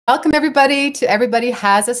Welcome everybody to Everybody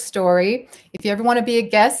Has a Story. If you ever want to be a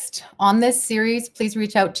guest on this series, please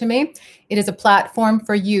reach out to me. It is a platform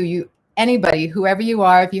for you, anybody, whoever you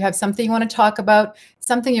are. If you have something you want to talk about,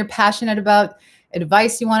 something you're passionate about,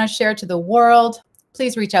 advice you want to share to the world,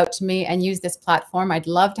 please reach out to me and use this platform. I'd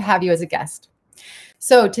love to have you as a guest.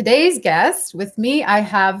 So today's guest with me, I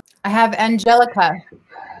have Angelica.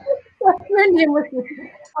 Her name was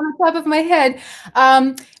on the top of my head.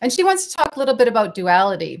 And she wants to talk a little bit about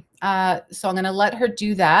duality. So I'm going to let her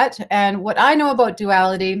do that. And what I know about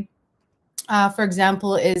duality, for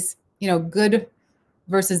example, is, good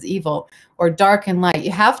versus evil or dark and light.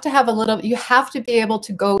 You have to be able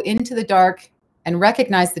to go into the dark and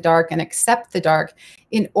recognize the dark and accept the dark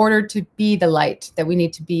in order to be the light that we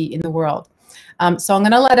need to be in the world. So I'm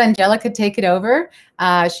going to let Angelica take it over.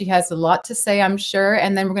 She has a lot to say, I'm sure.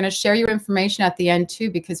 And then we're going to share your information at the end too,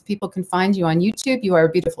 because people can find you on YouTube. You are a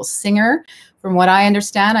beautiful singer. From what I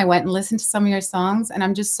understand, I went and listened to some of your songs, and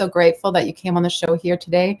I'm just so grateful that you came on the show here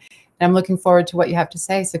today. And I'm looking forward to what you have to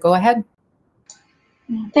say. So go ahead.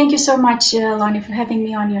 Thank you so much, Lonnie, for having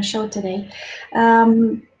me on your show today.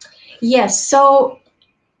 Yes, so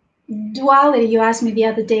duality, you asked me the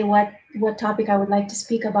other day what topic I would like to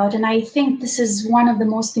speak about, and I think this is one of the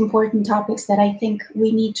most important topics that I think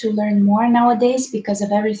we need to learn more nowadays because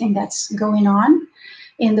of everything that's going on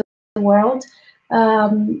in the world.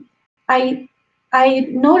 I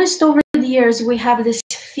noticed over the years we have this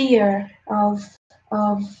fear of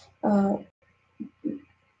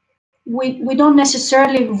we don't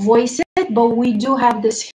necessarily voice it, but we do have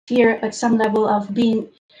this fear at some level of being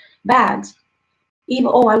bad.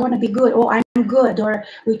 Even, oh, I want to be good, oh, I'm good, or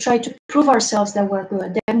we try to prove ourselves that we're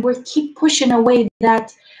good. Then we keep pushing away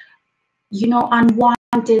that,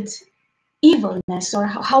 unwanted evilness, or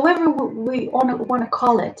however we want to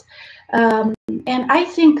call it. And I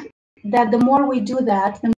think that the more we do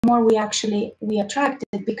that, the more we attract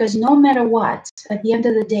it, because no matter what, at the end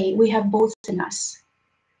of the day, we have both in us.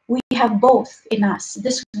 We have both in us.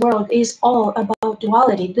 This world is all about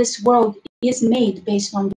duality. This world is made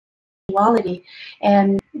based on duality.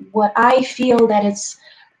 And what I feel that is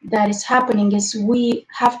happening is we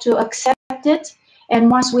have to accept it.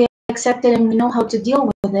 And once we accept it and we know how to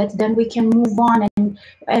deal with it, then we can move on and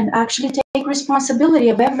actually take responsibility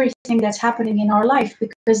of everything that's happening in our life,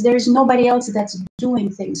 because there's nobody else that's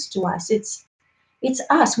doing things to us. It's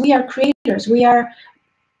us. We are creators. We are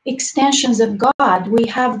extensions of God. We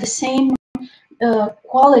have the same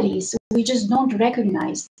qualities. We just don't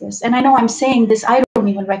recognize this. And I know I'm saying this, I don't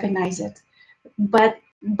even recognize it, but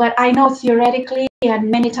I know theoretically, and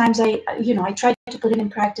many times I try to put it in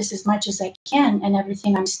practice as much as I can and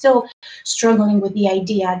everything. I'm still struggling with the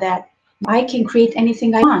idea that I can create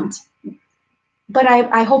anything I want, but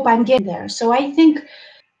I hope I'm getting there. So I think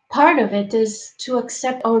part of it is to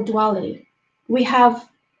accept our duality. We have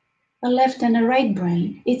a left and a right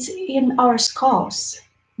brain. It's in our skulls.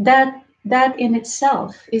 That in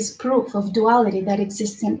itself is proof of duality that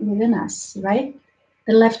exists within us, right?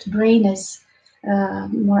 The left brain is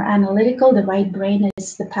more analytical. The right brain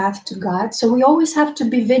is the path to God. So we always have to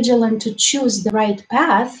be vigilant to choose the right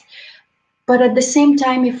path. But at the same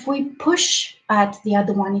time, if we push at the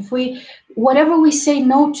other one, whatever we say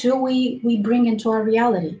no to, we bring into our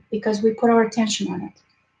reality because we put our attention on it.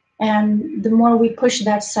 And the more we push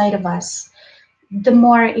that side of us, the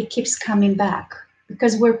more it keeps coming back,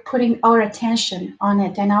 because we're putting our attention on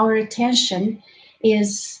it. And our attention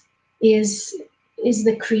is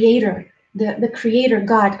the creator. The creator,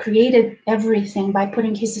 God, created everything by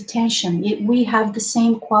putting his attention. We have the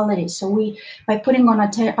same quality. So by putting on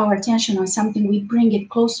our attention on something, we bring it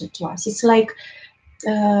closer to us. It's like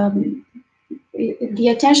the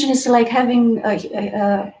attention is like having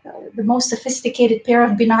the most sophisticated pair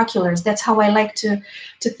of binoculars. That's how I like to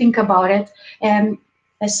think about it. And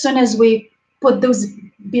as soon as we put those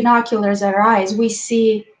binoculars at our eyes, we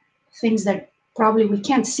see things that probably we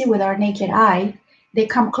can't see with our naked eye. They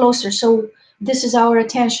come closer. So this is our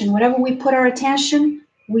attention. Whatever we put our attention,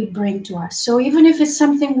 we bring to us. So even if it's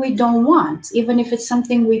something we don't want, even if it's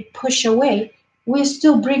something we push away, we're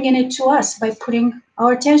still bringing it to us by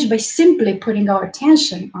simply putting our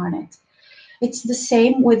attention on it. It's the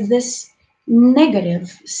same with this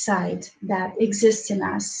negative side that exists in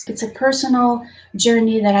us. It's a personal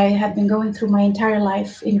journey that I have been going through my entire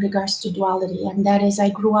life in regards to duality, and that is I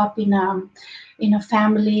grew up in a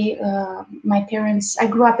family. I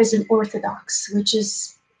grew up as an Orthodox, which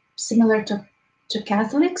is similar to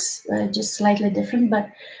Catholics, just slightly different, but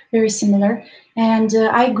very similar. And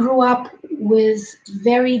I grew up with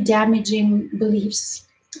very damaging beliefs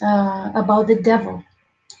about the devil,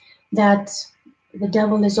 that the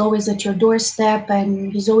devil is always at your doorstep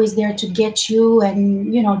and he's always there to get you.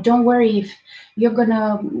 And, don't worry if you're going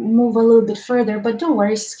to move a little bit further, but don't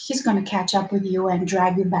worry, he's going to catch up with you and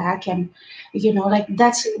drag you back. And, like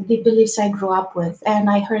that's the beliefs I grew up with. And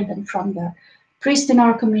I heard them from the priest in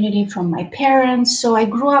our community, from my parents. So I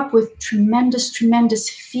grew up with tremendous, tremendous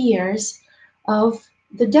fears of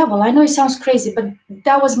the devil. I know it sounds crazy, but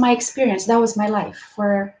that was my experience. That was my life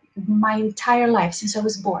for my entire life since I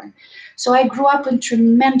was born. So I grew up in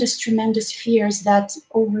tremendous, tremendous fears that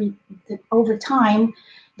over time,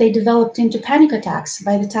 they developed into panic attacks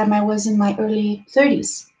by the time I was in my early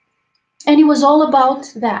 30s. And it was all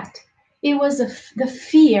about that. It was the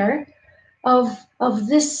fear of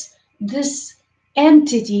this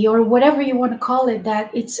entity, or whatever you want to call it,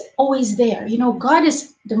 that it's always there. God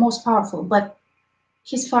is the most powerful, but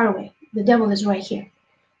he's far away. The devil is right here.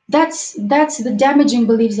 That's the damaging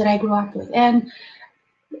beliefs that I grew up with. And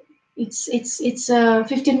it's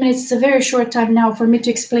 15 minutes. It's a very short time now for me to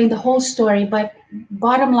explain the whole story, but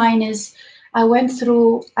bottom line is I went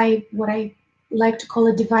through what I like to call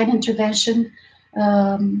a divine intervention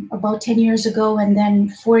about 10 years ago, and then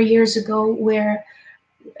 4 years ago,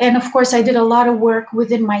 and of course I did a lot of work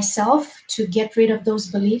within myself to get rid of those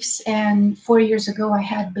beliefs. And 4 years ago I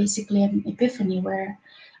had basically an epiphany where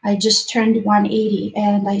I just turned 180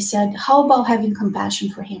 and I said, how about having compassion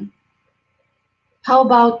for him? How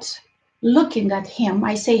about looking at him?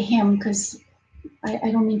 I say him because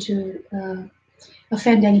I don't mean to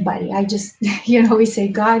offend anybody. I just, we say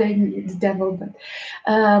God and the devil. But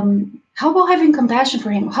how about having compassion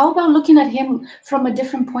for him? How about looking at him from a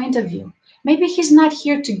different point of view? Maybe he's not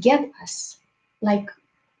here to get us, like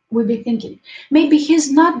we've been thinking. Maybe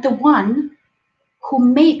he's not the one who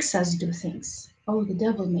makes us do things. Oh, the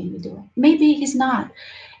devil made me do it. Maybe he's not.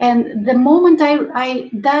 And the moment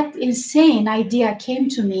that insane idea came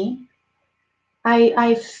to me,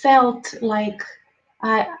 I felt like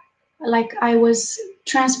I was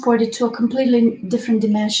transported to a completely different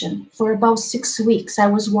dimension. For about 6 weeks, I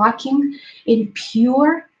was walking in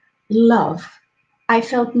pure love. I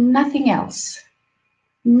felt nothing else.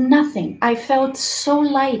 Nothing. I felt so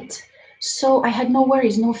light. So I had no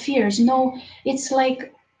worries, no fears, no. It's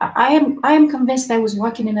like I am convinced I was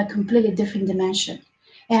walking in a completely different dimension.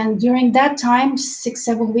 And during that time, 6,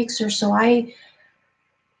 7 weeks or so, I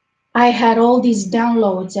had all these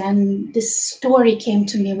downloads, and this story came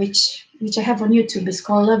to me, which I have on YouTube. It's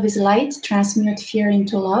called Love is Light, Transmute Fear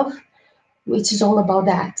into Love, which is all about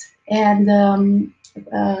that. And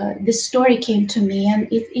this story came to me, and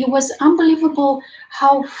it was unbelievable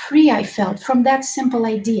how free I felt from that simple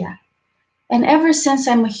idea. And ever since,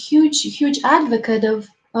 I'm a huge, huge advocate of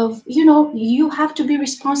you have to be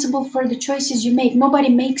responsible for the choices you make. Nobody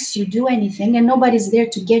makes you do anything, and nobody's there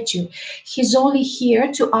to get you. He's only here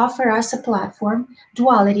to offer us a platform,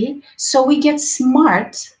 duality, so we get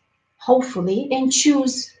smart, hopefully, and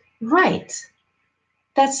choose right.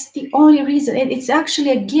 That's the only reason. It's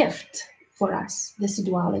actually a gift for us, this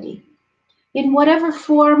duality, in whatever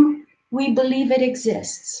form we believe it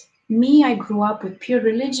exists. Me, I grew up with pure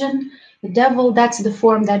religion. The devil, that's the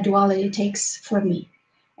form that duality takes for me.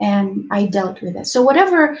 And I dealt with it. So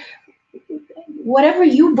whatever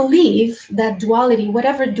you believe that duality,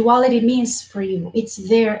 whatever duality means for you, it's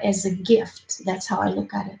there as a gift. That's how I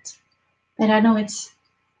look at it. And I know it's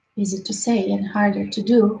easy to say and harder to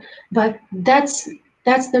do, but that's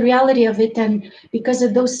the reality of it. And because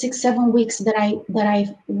of those 6, 7 weeks that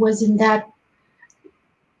I was in that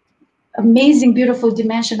amazing, beautiful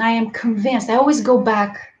dimension, I am convinced. I always go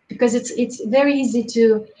back because it's very easy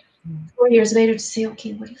to 4 years later to say,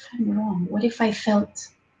 okay, what if I'm wrong? What if I felt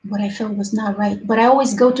what I felt was not right? But I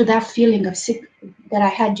always go to that feeling of sick that I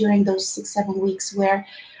had during those 6, 7 weeks where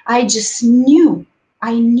I just knew.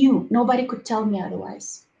 I knew. Nobody could tell me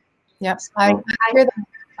otherwise. Yep. So I hear that.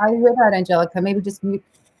 I hear that, Angelica. Maybe just mute.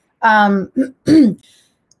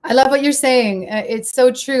 I love what you're saying. It's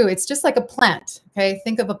so true. It's just like a plant. Okay.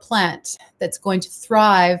 Think of a plant that's going to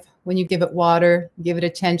thrive when you give it water, give it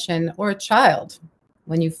attention, or a child.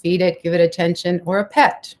 When you feed it, give it attention, or a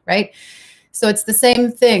pet, right? So it's the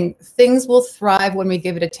same thing. Things will thrive when we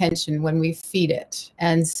give it attention, when we feed it.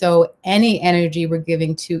 And so any energy we're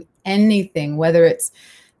giving to anything, whether it's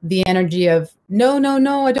the energy of no, no,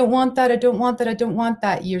 no, I don't want that, I don't want that, I don't want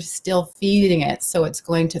that, you're still feeding it. So it's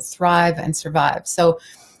going to thrive and survive. So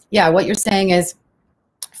yeah, what you're saying is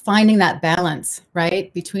finding that balance,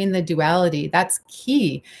 right, between the duality. That's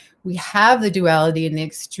key. We have the duality in the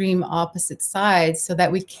extreme opposite sides so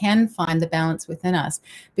that we can find the balance within us,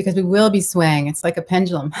 because we will be swaying. It's like a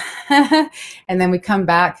pendulum. And then we come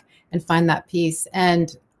back and find that peace.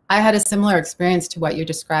 And I had a similar experience to what you're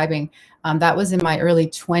describing. That was in my early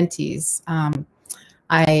 20s.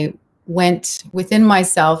 I went within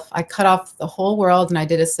myself. I cut off the whole world and I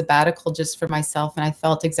did a sabbatical just for myself. And I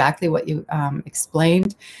felt exactly what you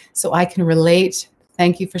explained. So I can relate.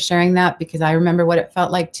 Thank you for sharing that, because I remember what it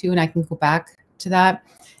felt like too. And I can go back to that.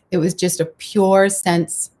 It was just a pure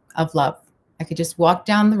sense of love. I could just walk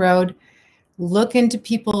down the road, look into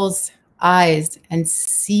people's eyes and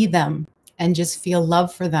see them and just feel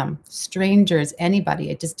love for them. Strangers, anybody,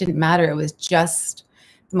 it just didn't matter. It was just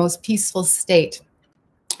the most peaceful state.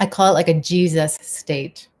 I call it like a Jesus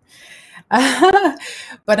state.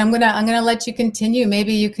 But I'm gonna let you continue.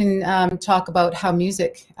 Maybe you can talk about how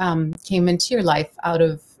music came into your life out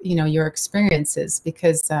of your experiences,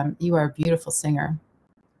 because you are a beautiful singer.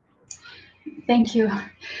 Thank you.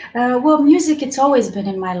 Well, music, it's always been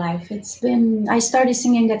in my life. I started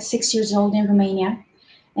singing at 6 years old in Romania.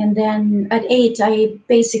 And then at 8, I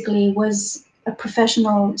basically was a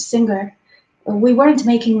professional singer. We weren't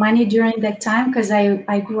making money during that time because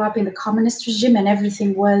I grew up in the communist regime and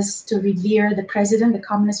everything was to revere the president, the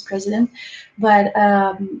communist president. But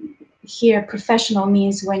here, professional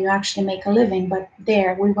means when you actually make a living. But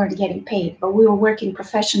there, we weren't getting paid, but we were working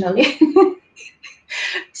professionally.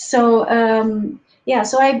 So yeah,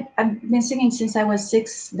 so I've been singing since I was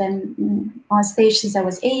 6, then on stage since I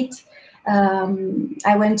was 8.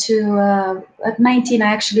 I went to, at 19, I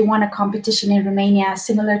actually won a competition in Romania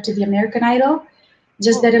similar to the American Idol,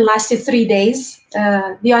 just that it lasted 3 days.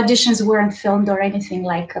 The auditions weren't filmed or anything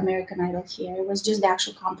like American Idol here. It was just the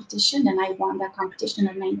actual competition, and I won that competition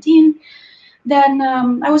at 19. Then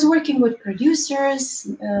I was working with producers.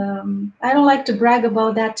 I don't like to brag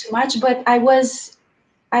about that too much, but I was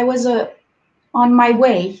on my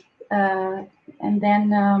way, and then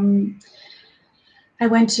I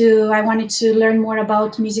wanted to learn more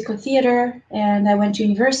about musical theater, and I went to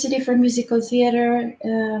university for musical theater.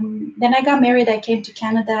 Then I got married. I came to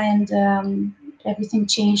Canada, and everything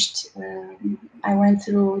changed. I went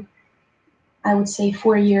through, I would say,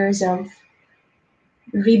 4 years of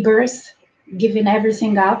rebirth, giving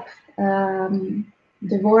everything up,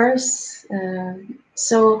 divorce.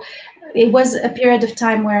 So it was a period of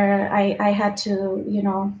time where I had to,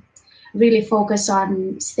 really focus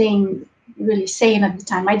on staying really sane at the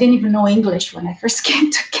time. I didn't even know English when I first came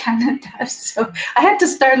to Canada, so I had to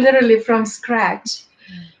start literally from scratch.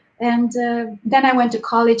 And then I went to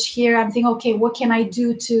college here. I'm thinking, okay, what can I do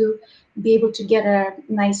to be able to get a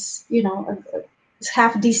nice, a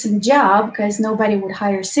half decent job, because nobody would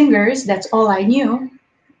hire singers. That's all I knew.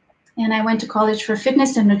 And I went to college for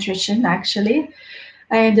fitness and nutrition, actually.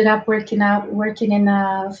 I ended up working in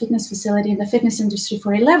a fitness facility in the fitness industry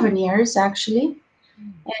for 11 years, actually.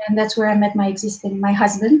 And that's where I met my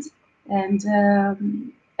husband. And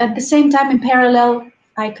at the same time, in parallel,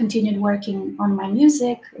 I continued working on my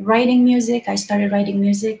music, writing music. I started writing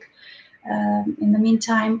music. In the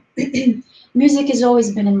meantime, music has always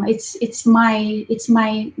been it's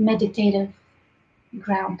my meditative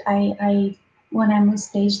ground. I when I'm on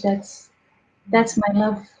stage, that's my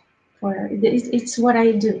love for it's what I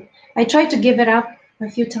do. I tried to give it up a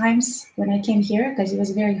few times when I came here because it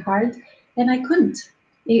was very hard, and I couldn't.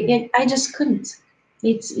 I just couldn't.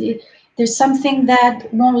 There's something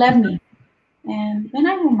that won't let me, and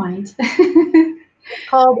I don't mind. It's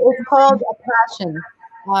called a passion.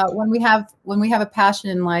 When we have a passion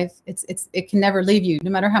in life, it can never leave you.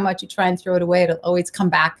 No matter how much you try and throw it away, it'll always come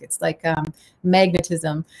back. It's like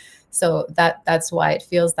magnetism. So that's why it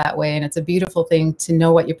feels that way, and it's a beautiful thing to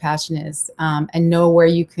know what your passion is, and know where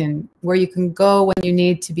you can go when you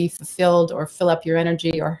need to be fulfilled or fill up your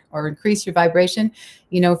energy or increase your vibration.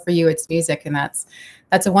 For you, it's music, and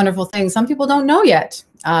that's a wonderful thing. Some people don't know yet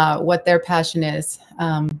what their passion is.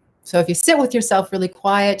 So if you sit with yourself really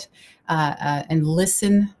quiet and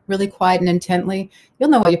listen really quiet and intently, you'll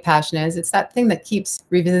know what your passion is. It's that thing that keeps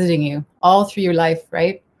revisiting you all through your life,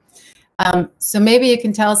 right? So maybe you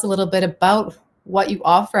can tell us a little bit about what you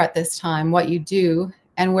offer at this time, what you do,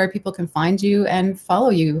 and where people can find you and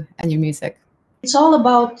follow you and your music. It's all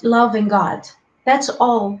about loving God. That's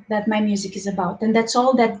all that my music is about, and that's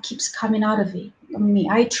all that keeps coming out of me.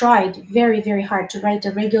 I tried very, very hard to write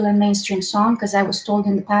a regular mainstream song because I was told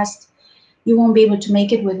in the past, you won't be able to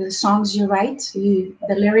make it with the songs you write. The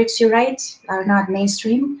lyrics you write are not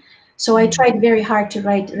mainstream. So I tried very hard to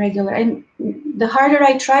write regular, and the harder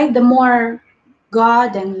I tried, the more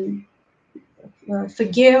God and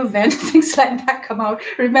forgive and things like that come out.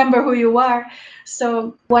 Remember who you are.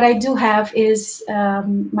 So what I do have is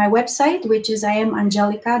my website, which is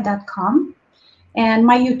iamangelica.com, and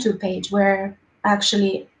my YouTube page, where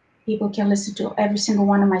actually People can listen to every single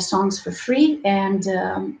one of my songs for free, and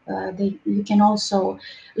you can also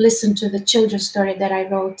listen to the children's story that I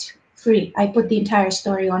wrote free. I put the entire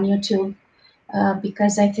story on YouTube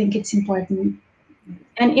because I think it's important,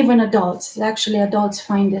 and even adults. Actually, adults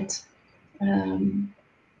find it,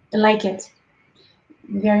 like it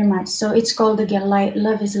very much. So it's called again, Light,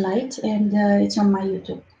 Love is Light, and it's on my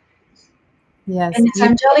YouTube. Yes. And it's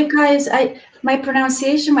Angelica is my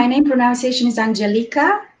pronunciation. My name pronunciation is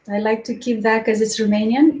Angelica. I like to keep that because it's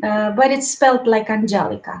Romanian, but it's spelled like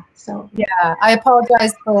Angelica. So Yeah, I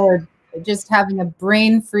apologize for just having a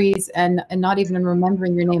brain freeze and not even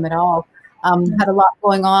remembering your name at all. Had a lot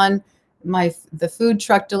going on. The food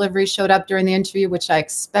truck delivery showed up during the interview, which I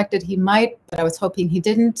expected he might, but I was hoping he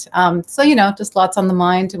didn't. So just lots on the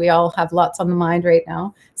mind. We all have lots on the mind right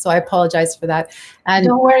now. So I apologize for that. And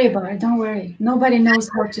don't worry about it. Don't worry. Nobody knows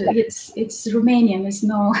how to. It's Romanian. It's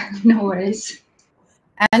no worries.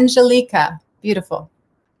 Angelica, beautiful.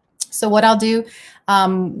 So what I'll do,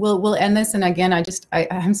 we'll end this. And again,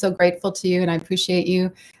 I'm so grateful to you, and I appreciate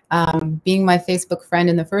you being my Facebook friend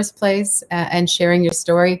in the first place and sharing your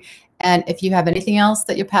story. And if you have anything else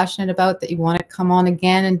that you're passionate about that you want to come on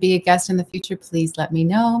again and be a guest in the future, please let me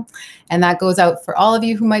know. And that goes out for all of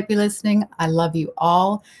you who might be listening. I love you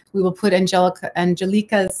all. We will put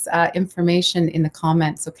Angelica's information in the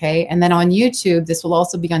comments, okay? And then on YouTube, this will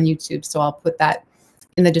also be on YouTube, so I'll put that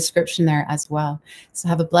in the description there as well. So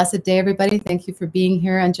have a blessed day, everybody. Thank you for being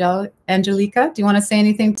here, Angelica. Do you want to say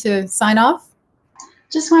anything to sign off?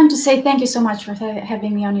 Just wanted to say thank you so much for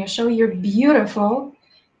having me on your show. You're beautiful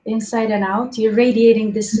inside and out. You're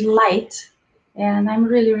radiating this light, and I'm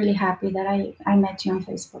really, really happy that I met you on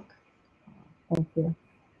Facebook. Thank you.